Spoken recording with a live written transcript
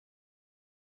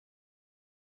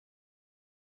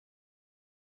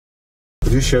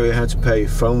I'll just show you how to pair your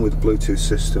phone with the Bluetooth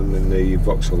system in the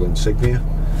VAUXHALL Insignia.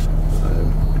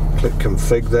 Click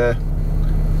config there,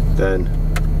 then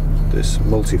this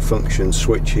multi-function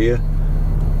switch here.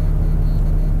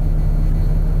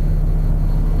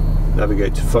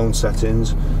 Navigate to phone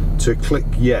settings. To click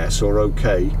yes or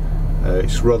OK,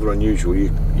 it's rather unusual.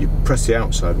 You press the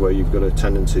outside where you've got a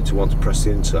tendency to want to press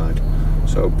the inside.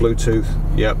 So Bluetooth,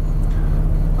 yep.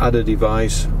 Add a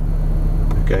device,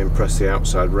 again press the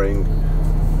outside ring.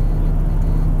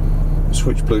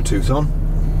 Switch Bluetooth on.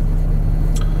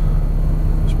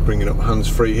 Just bringing up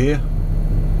hands-free here.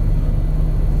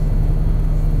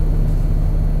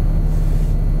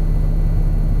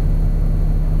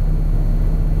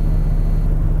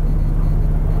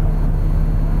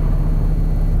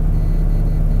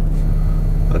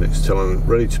 And it's telling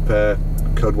ready to pair,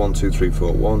 code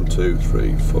 1234,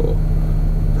 1234,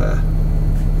 pair.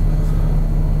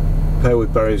 Pair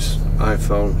with Barry's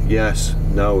iPhone, yes,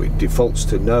 no, it defaults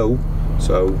to no,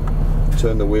 so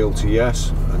turn the wheel to yes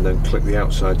and then click the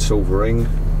outside silver ring.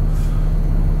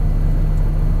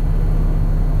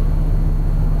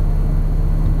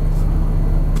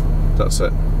 That's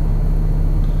it.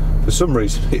 For some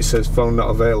reason it says phone not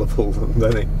available and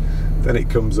then it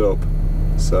comes up.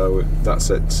 So that's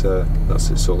it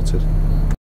sorted.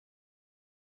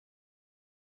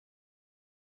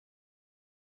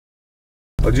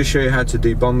 I'll just show you how to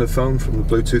debond the phone from the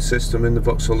Bluetooth system in the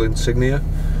VAUXHALL Insignia.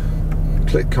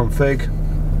 Click config,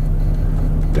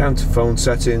 down to phone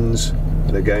settings,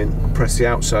 and again press the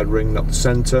outside ring, not the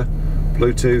center.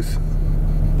 Bluetooth,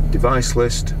 device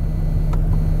list,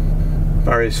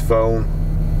 Barry's phone.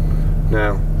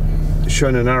 Now it's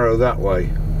showing an arrow that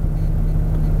way.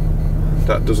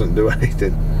 That doesn't do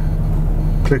anything.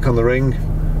 Click on the ring,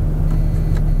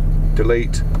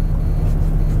 delete.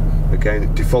 Again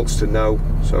it defaults to no,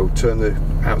 so turn the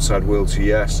outside wheel to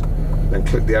yes, then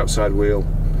click the outside wheel.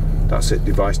 That's it,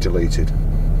 device deleted.